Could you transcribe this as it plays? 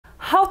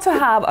how to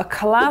have a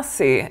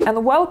classy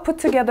and well put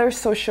together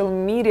social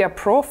media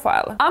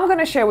profile. I'm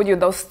gonna share with you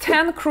those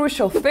 10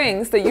 crucial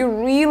things that you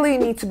really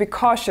need to be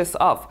cautious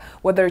of,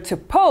 whether to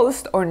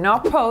post or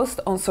not post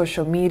on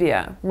social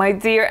media. My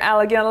dear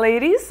elegant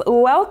ladies,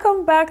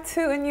 welcome back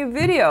to a new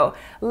video.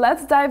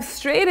 Let's dive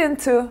straight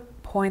into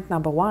point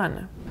number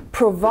 1.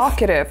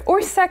 Provocative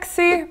or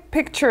sexy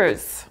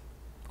pictures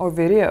or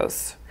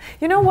videos.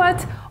 You know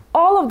what?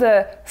 All of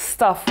the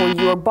stuff where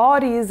your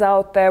body is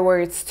out there,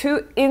 where it's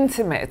too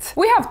intimate.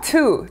 We have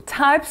 2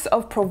 types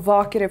of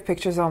provocative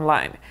pictures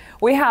online.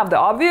 We have the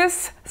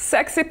obvious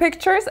sexy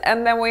pictures,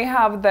 and then we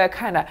have the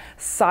kind of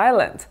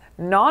silent,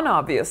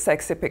 non-obvious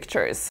sexy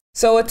pictures.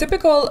 So a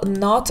typical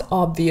not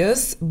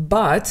obvious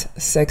but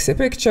sexy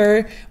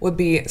picture would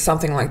be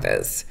something like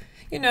this.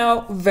 You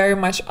know, very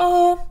much,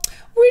 oh,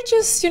 we're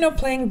just,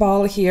 playing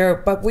ball here,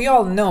 but we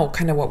all know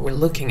kind of what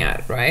we're looking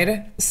at,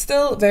 right?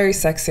 Still very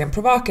sexy and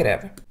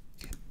provocative.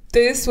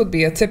 This would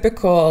be a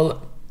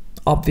typical,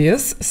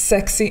 obvious,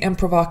 sexy and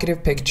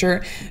provocative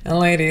picture. And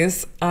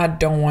ladies, I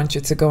don't want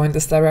you to go in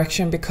this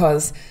direction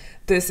because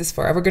this is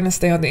forever going to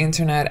stay on the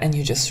internet and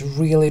you just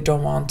really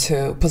don't want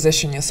to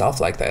position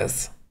yourself like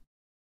this.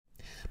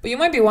 But you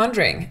might be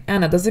wondering,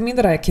 Anna, does it mean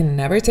that I can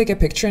never take a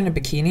picture in a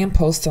bikini and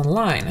post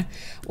online?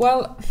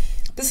 Well,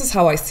 this is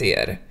how I see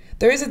it.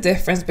 There is a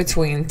difference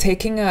between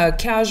taking a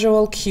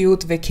casual,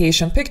 cute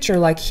vacation picture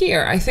like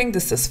here. I think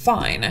this is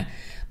fine.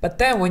 But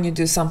then when you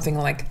do something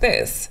like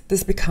this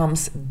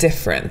becomes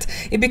different.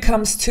 It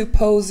becomes too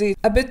posy,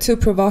 a bit too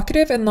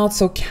provocative and not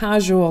so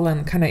casual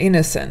and kind of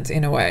innocent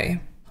in a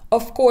way.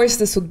 Of course,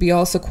 this would be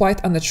also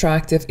quite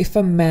unattractive if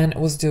a man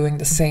was doing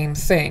the same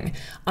thing.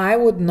 I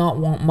would not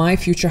want my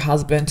future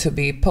husband to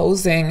be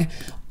posing,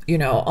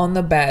 on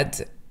the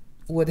bed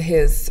with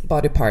his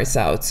body parts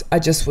out. I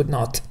just would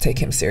not take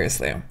him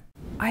seriously.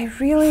 I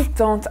really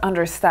don't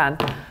understand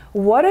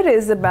what it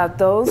is about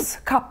those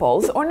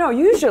couples, or no,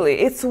 usually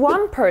it's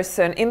one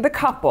person in the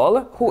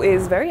couple who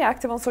is very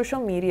active on social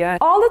media,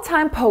 all the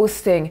time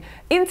posting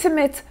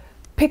intimate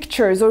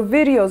pictures or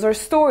videos or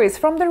stories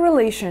from their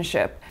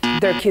relationship.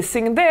 They're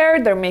kissing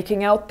there, they're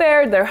making out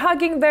there, they're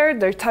hugging there,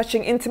 they're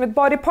touching intimate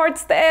body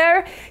parts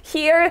there,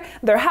 here,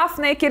 they're half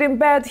naked in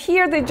bed,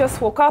 here they just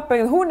woke up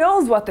and who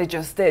knows what they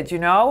just did,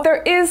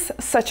 There is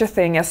such a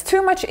thing as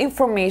too much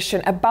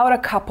information about a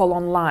couple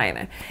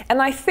online.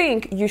 And I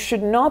think you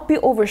should not be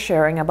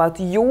oversharing about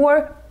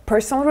your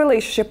personal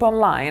relationship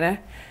online.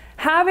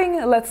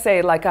 Having, let's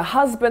say, like a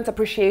husband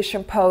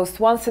appreciation post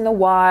once in a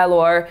while,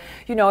 or,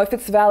 if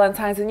it's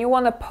Valentine's and you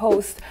want to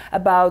post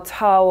about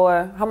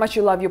how much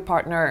you love your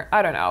partner,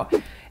 I don't know.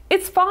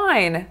 It's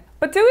fine,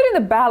 but do it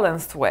in a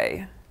balanced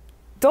way.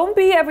 Don't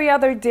be every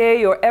other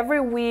day or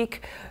every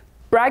week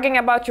bragging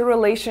about your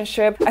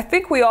relationship. I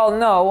think we all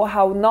know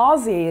how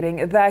nauseating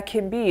that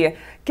can be.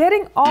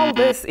 Getting all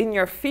this in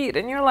your feed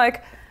and you're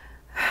like,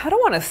 I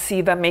don't want to see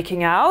them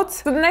making out.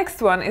 The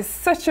next one is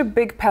such a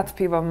big pet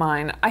peeve of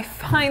mine. I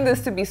find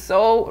this to be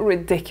so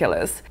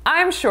ridiculous.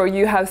 I'm sure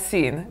you have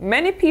seen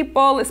many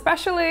people,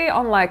 especially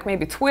on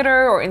maybe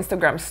Twitter or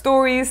Instagram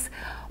stories,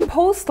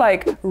 post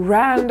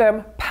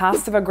random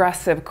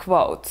passive-aggressive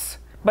quotes.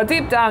 But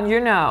deep down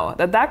you know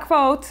that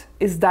quote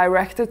is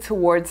directed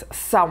towards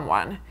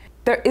someone.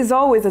 There is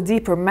always a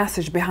deeper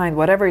message behind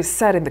whatever is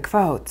said in the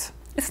quote.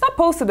 It's not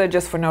posted there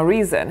just for no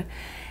reason.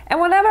 And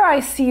whenever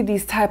I see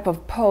these type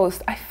of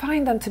posts, I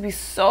find them to be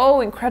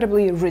so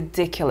incredibly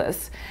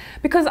ridiculous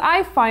because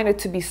I find it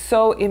to be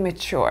so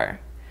immature.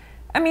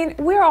 I mean,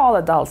 we're all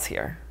adults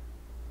here.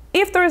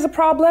 If there is a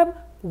problem,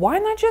 why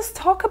not just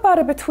talk about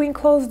it between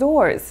closed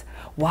doors?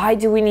 Why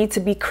do we need to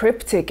be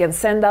cryptic and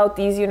send out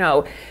these,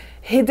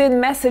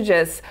 hidden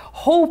messages,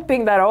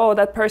 hoping that,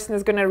 that person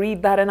is going to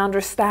read that and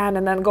understand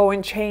and then go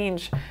and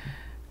change?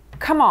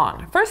 Come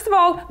on. First of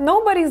all,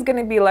 nobody's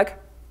going to be like,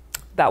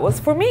 that was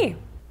for me.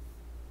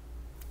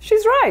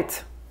 She's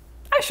right.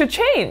 I should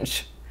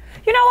change.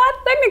 You know what?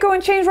 Let me go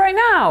and change right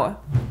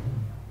now.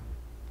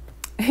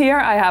 Here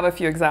I have a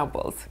few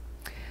examples.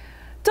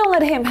 Don't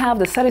let him have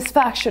the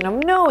satisfaction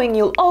of knowing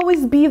you'll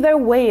always be there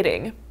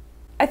waiting.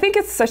 I think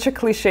it's such a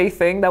cliche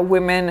thing that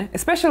women,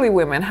 especially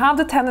women, have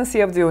the tendency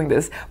of doing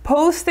this,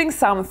 posting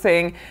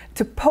something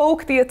to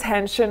poke the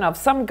attention of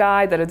some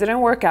guy that it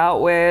didn't work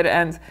out with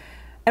and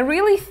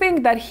really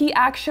think that he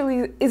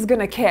actually is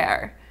gonna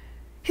care.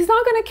 He's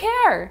not gonna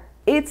care.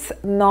 It's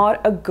not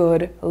a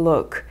good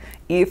look.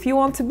 If you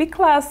want to be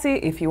classy,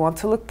 if you want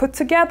to look put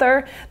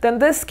together, then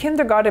this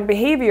kindergarten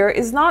behavior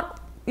is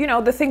not,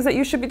 the things that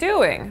you should be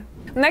doing.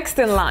 Next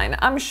in line,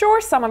 I'm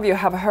sure some of you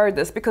have heard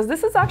this because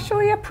this is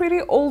actually a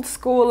pretty old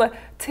school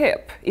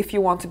tip if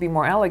you want to be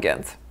more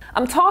elegant.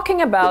 I'm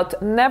talking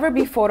about never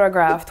be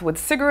photographed with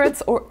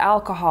cigarettes or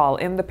alcohol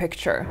in the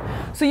picture.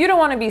 So you don't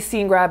want to be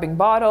seen grabbing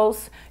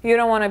bottles, you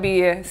don't want to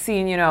be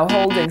seen,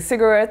 holding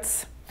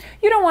cigarettes.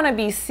 You don't want to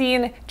be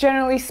seen,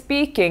 generally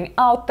speaking,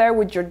 out there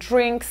with your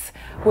drinks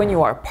when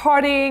you are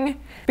partying.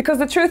 Because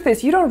the truth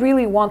is, you don't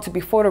really want to be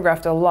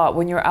photographed a lot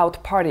when you're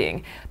out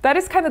partying. That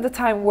is kind of the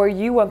time where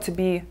you want to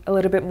be a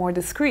little bit more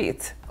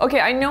discreet. Okay,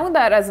 I know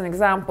that as an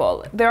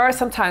example. There are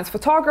sometimes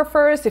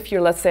photographers, if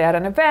you're, let's say, at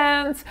an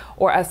event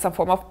or at some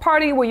form of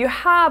party where you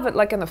have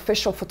like an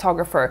official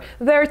photographer,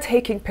 they're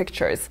taking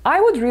pictures. I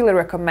would really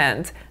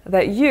recommend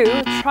that you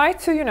try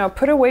to,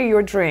 put away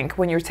your drink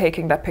when you're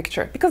taking that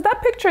picture, because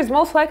that picture is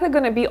most likely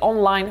going to be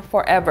online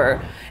forever.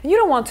 And you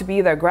don't want to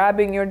be there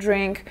grabbing your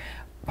drink.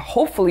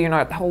 Hopefully you're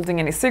not holding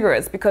any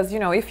cigarettes, because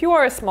if you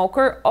are a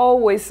smoker,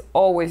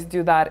 always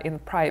do that in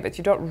private.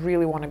 You don't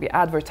really want to be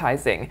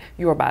advertising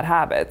your bad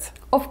habits.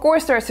 Of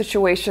course, there are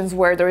situations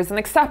where there is an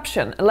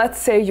exception. Let's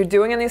say you're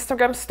doing an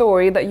Instagram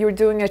story that you're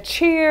doing a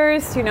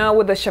cheers,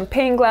 with a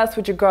champagne glass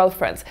with your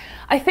girlfriends.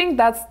 I think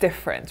that's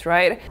different,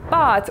 right?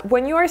 But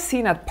when you are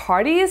seen at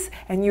parties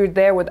and you're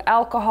there with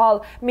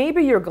alcohol,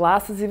 maybe your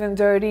glass is even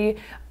dirty,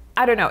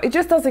 I don't know, it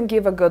just doesn't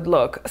give a good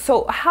look.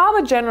 So have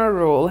a general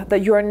rule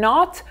that you are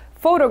not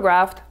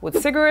photographed with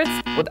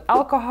cigarettes, with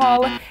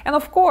alcohol, and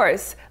of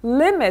course,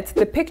 limit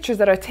the pictures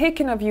that are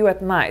taken of you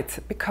at night,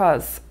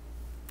 because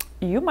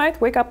you might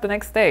wake up the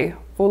next day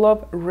full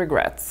of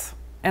regrets.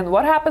 And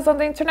what happens on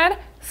the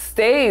internet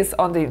stays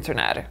on the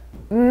internet.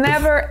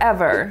 Never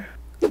ever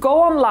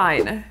go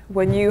online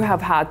when you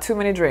have had too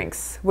many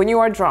drinks, when you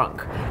are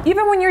drunk,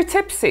 even when you're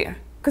tipsy,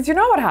 because you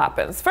know what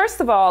happens.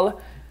 First of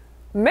all,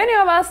 many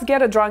of us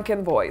get a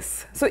drunken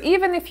voice. So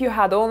even if you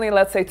had only,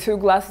 let's say, 2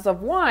 glasses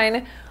of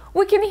wine,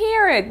 we can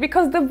hear it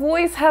because the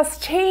voice has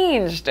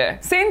changed.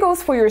 Same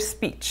goes for your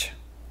speech.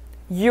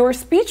 Your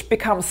speech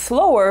becomes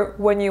slower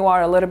when you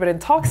are a little bit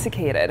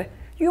intoxicated.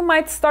 You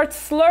might start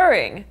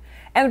slurring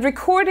and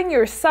recording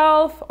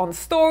yourself on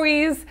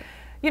stories,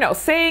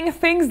 saying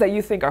things that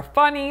you think are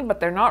funny, but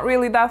they're not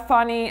really that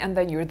funny, and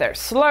then you're there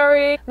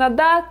slurring. Now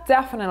that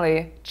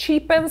definitely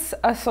cheapens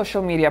a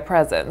social media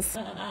presence.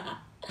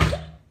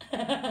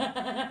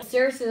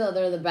 Seriously though,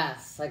 they're the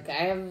best. Like,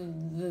 I have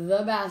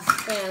the best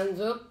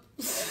fans. Oops.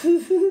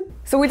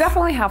 So we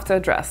definitely have to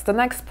address the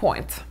next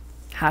point.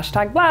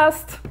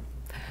 #blast.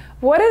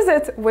 What is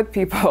it with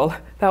people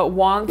that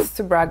wants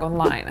to brag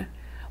online?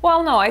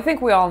 Well, no, I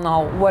think we all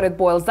know what it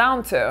boils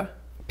down to.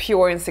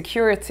 Pure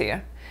insecurity.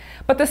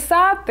 But the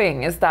sad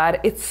thing is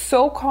that it's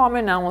so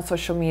common now on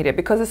social media,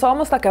 because it's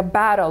almost like a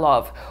battle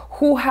of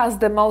who has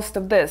the most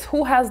of this,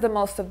 who has the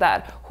most of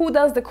that, who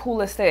does the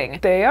coolest thing.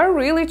 They are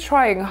really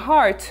trying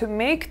hard to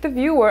make the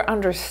viewer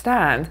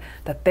understand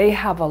that they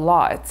have a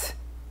lot.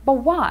 But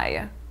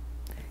why?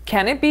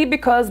 Can it be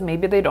because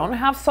maybe they don't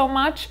have so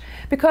much?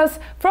 Because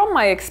from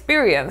my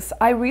experience,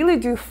 I really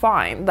do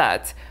find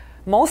that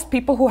most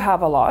people who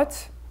have a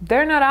lot,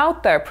 they're not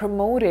out there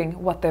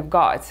promoting what they've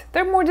got.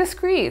 They're more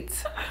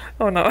discreet.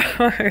 Oh no.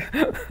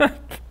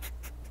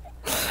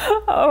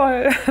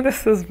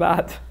 This is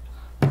bad.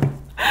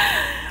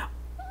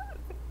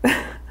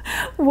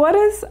 What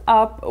is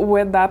up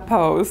with that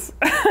pose?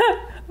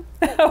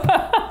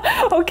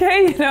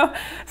 Okay,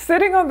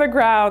 sitting on the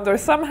ground, or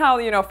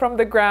somehow, from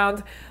the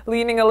ground,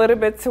 leaning a little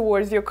bit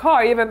towards your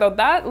car, even though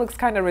that looks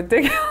kind of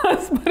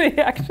ridiculous, but he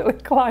actually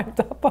climbed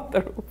up on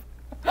the roof.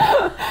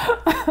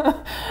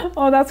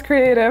 Oh, that's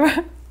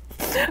creative.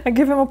 I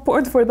give him a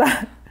point for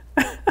that.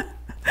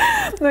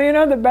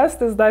 No, the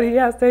best is that he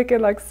has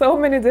taken like so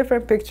many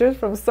different pictures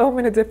from so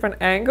many different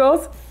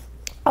angles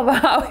of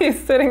how he's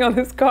sitting on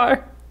his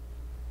car.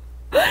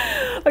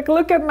 Like,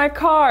 look at my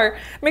car.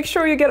 Make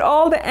sure you get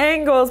all the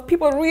angles.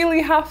 People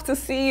really have to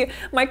see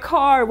my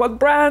car, what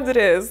brand it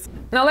is.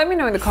 Now, let me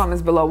know in the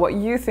comments below what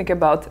you think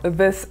about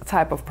this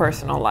type of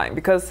person online,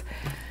 because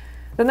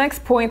the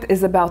next point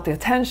is about the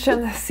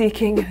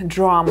attention-seeking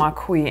drama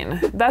queen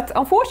that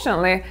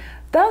unfortunately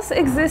does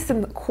exist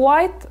in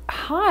quite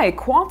high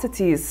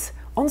quantities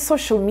on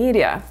social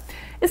media.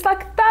 It's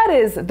like that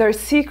is their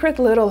secret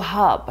little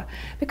hub,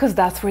 because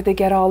that's where they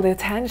get all the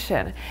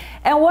attention.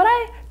 And what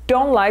I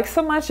don't like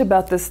so much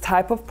about this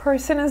type of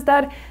person is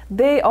that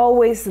they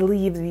always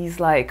leave these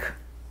like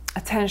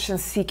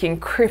attention-seeking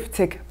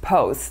cryptic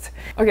posts.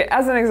 Okay,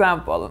 as an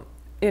example,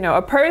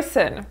 a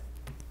person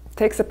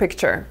takes a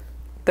picture.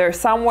 They're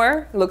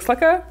somewhere, looks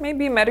like a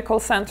maybe medical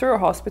center or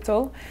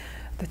hospital.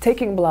 They're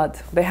taking blood.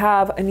 They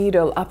have a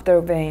needle up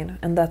their vein,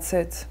 and that's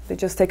it. They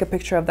just take a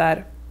picture of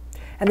that,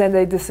 and then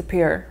they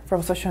disappear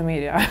from social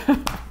media.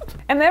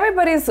 And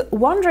everybody's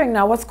wondering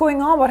now, what's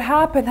going on? What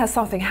happened? Has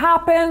something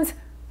happened?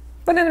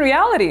 But in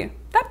reality,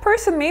 that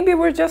person maybe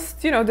were just,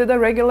 did a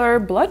regular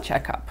blood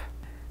checkup.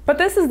 But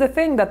this is the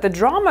thing, that the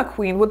drama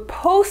queen would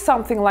post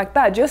something like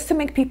that just to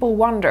make people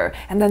wonder,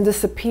 and then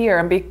disappear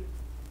and be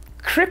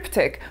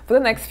cryptic for the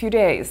next few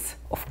days.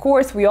 Of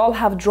course, we all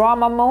have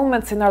drama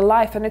moments in our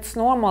life, and it's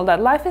normal that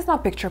life is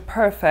not picture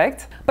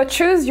perfect. But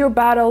choose your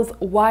battles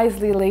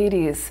wisely,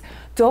 ladies.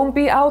 Don't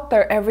be out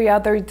there every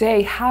other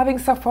day having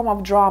some form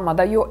of drama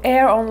that you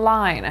air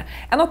online.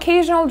 An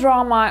occasional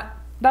drama,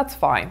 that's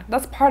fine.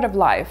 That's part of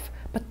life.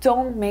 But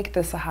don't make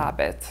this a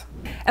habit.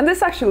 And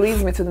this actually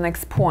leads me to the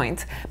next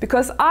point,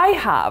 because I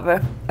have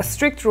a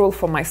strict rule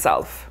for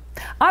myself.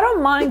 I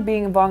don't mind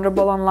being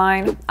vulnerable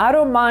online. I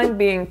don't mind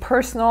being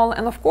personal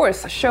and, of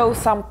course, show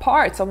some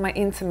parts of my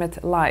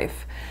intimate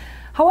life.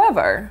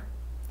 However,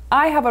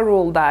 I have a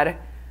rule that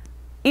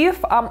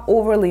if I'm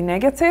overly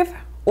negative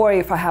or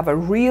if I have a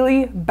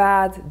really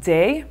bad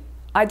day,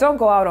 I don't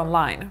go out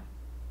online.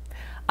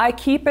 I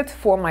keep it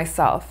for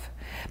myself.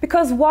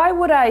 Because why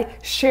would I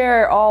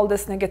share all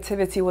this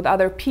negativity with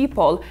other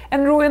people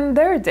and ruin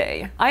their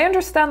day? I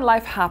understand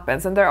life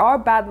happens and there are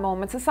bad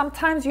moments, and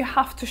sometimes you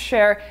have to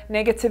share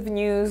negative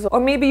news, or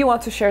maybe you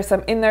want to share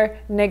some inner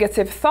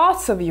negative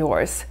thoughts of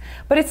yours.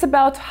 But it's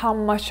about how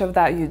much of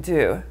that you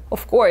do.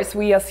 Of course,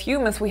 we as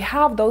humans, we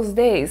have those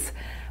days,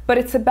 but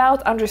it's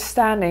about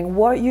understanding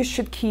what you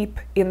should keep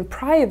in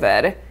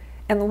private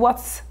and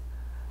what's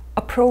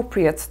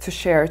appropriate to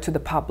share to the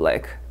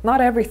public.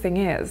 Not everything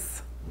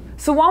is.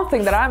 So one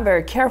thing that I'm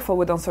very careful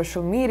with on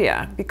social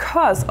media,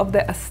 because of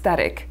the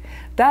aesthetic,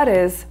 that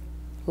is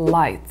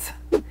light.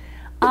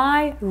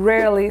 I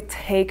rarely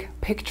take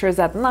pictures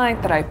at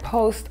night that I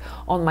post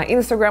on my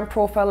Instagram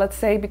profile, let's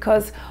say,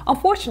 because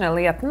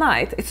unfortunately at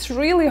night it's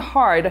really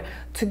hard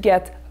to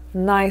get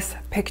nice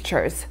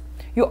pictures.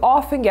 You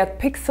often get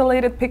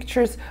pixelated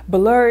pictures,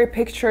 blurry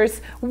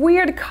pictures,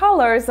 weird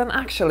colors, and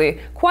actually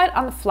quite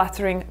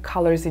unflattering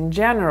colors in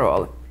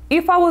general.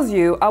 If I was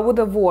you, I would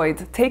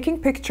avoid taking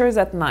pictures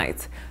at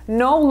night.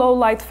 No low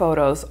light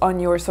photos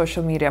on your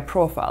social media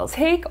profiles.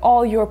 Take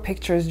all your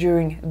pictures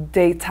during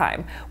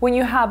daytime, when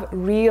you have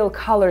real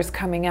colors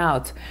coming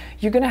out.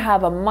 You're gonna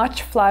have a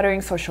much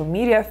flattering social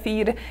media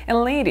feed.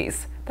 And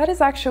ladies, that is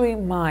actually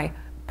my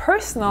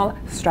personal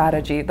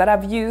strategy that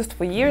I've used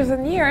for years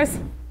and years,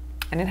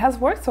 and it has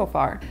worked so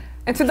far.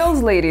 And to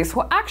those ladies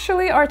who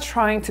actually are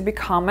trying to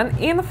become an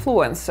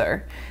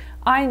influencer,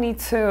 I need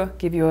to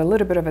give you a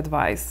little bit of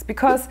advice,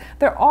 because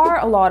there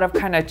are a lot of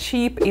kind of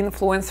cheap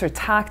influencer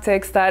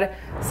tactics that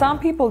some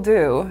people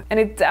do, and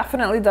it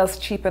definitely does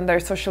cheapen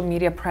their social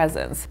media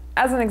presence.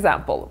 As an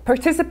example,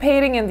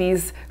 participating in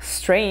these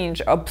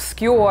strange,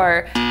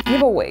 obscure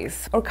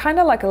giveaways, or kind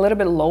of like a little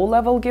bit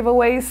low-level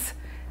giveaways,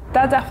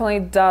 that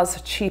definitely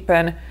does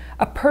cheapen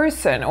a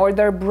person or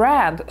their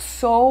brand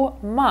so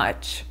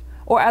much.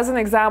 Or as an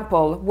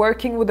example,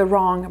 working with the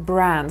wrong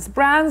brands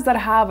that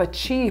have a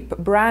cheap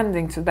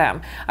branding to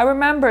them. I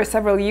remember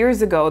several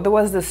years ago, there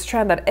was this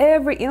trend that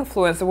every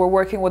influencer were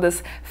working with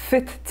this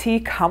fit tea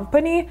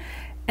company,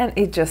 and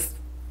it just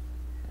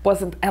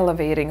wasn't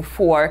elevating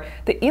for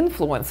the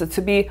influencer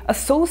to be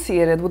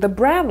associated with a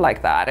brand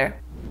like that.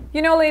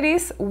 You know,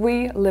 ladies,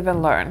 we live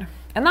and learn.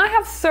 And I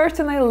have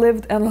certainly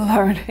lived and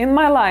learned in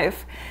my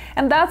life.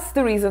 And that's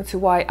the reason to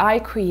why I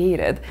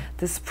created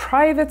this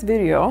private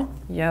video,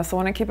 yes, I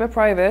want to keep it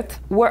private,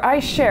 where I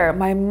share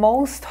my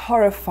most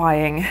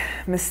horrifying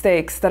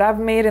mistakes that I've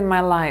made in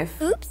my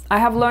life. Oops. I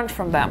have learned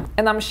from them.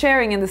 And I'm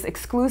sharing in this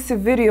exclusive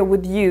video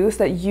with you so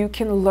that you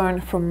can learn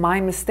from my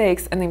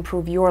mistakes and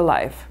improve your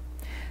life.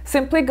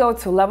 Simply go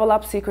to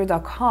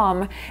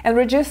levelupsecret.com and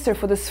register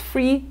for this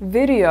free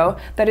video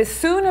that is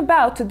soon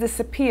about to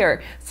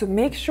disappear, so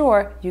make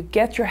sure you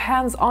get your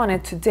hands on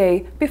it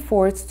today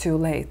before it's too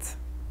late.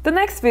 The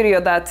next video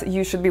that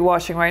you should be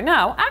watching right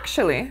now,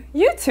 actually,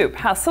 YouTube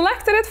has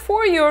selected it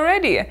for you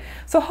already.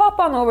 So hop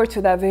on over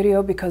to that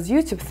video, because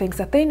YouTube thinks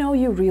that they know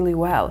you really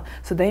well,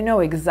 so they know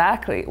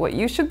exactly what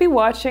you should be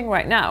watching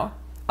right now.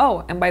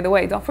 Oh, and by the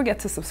way, don't forget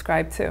to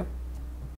subscribe too.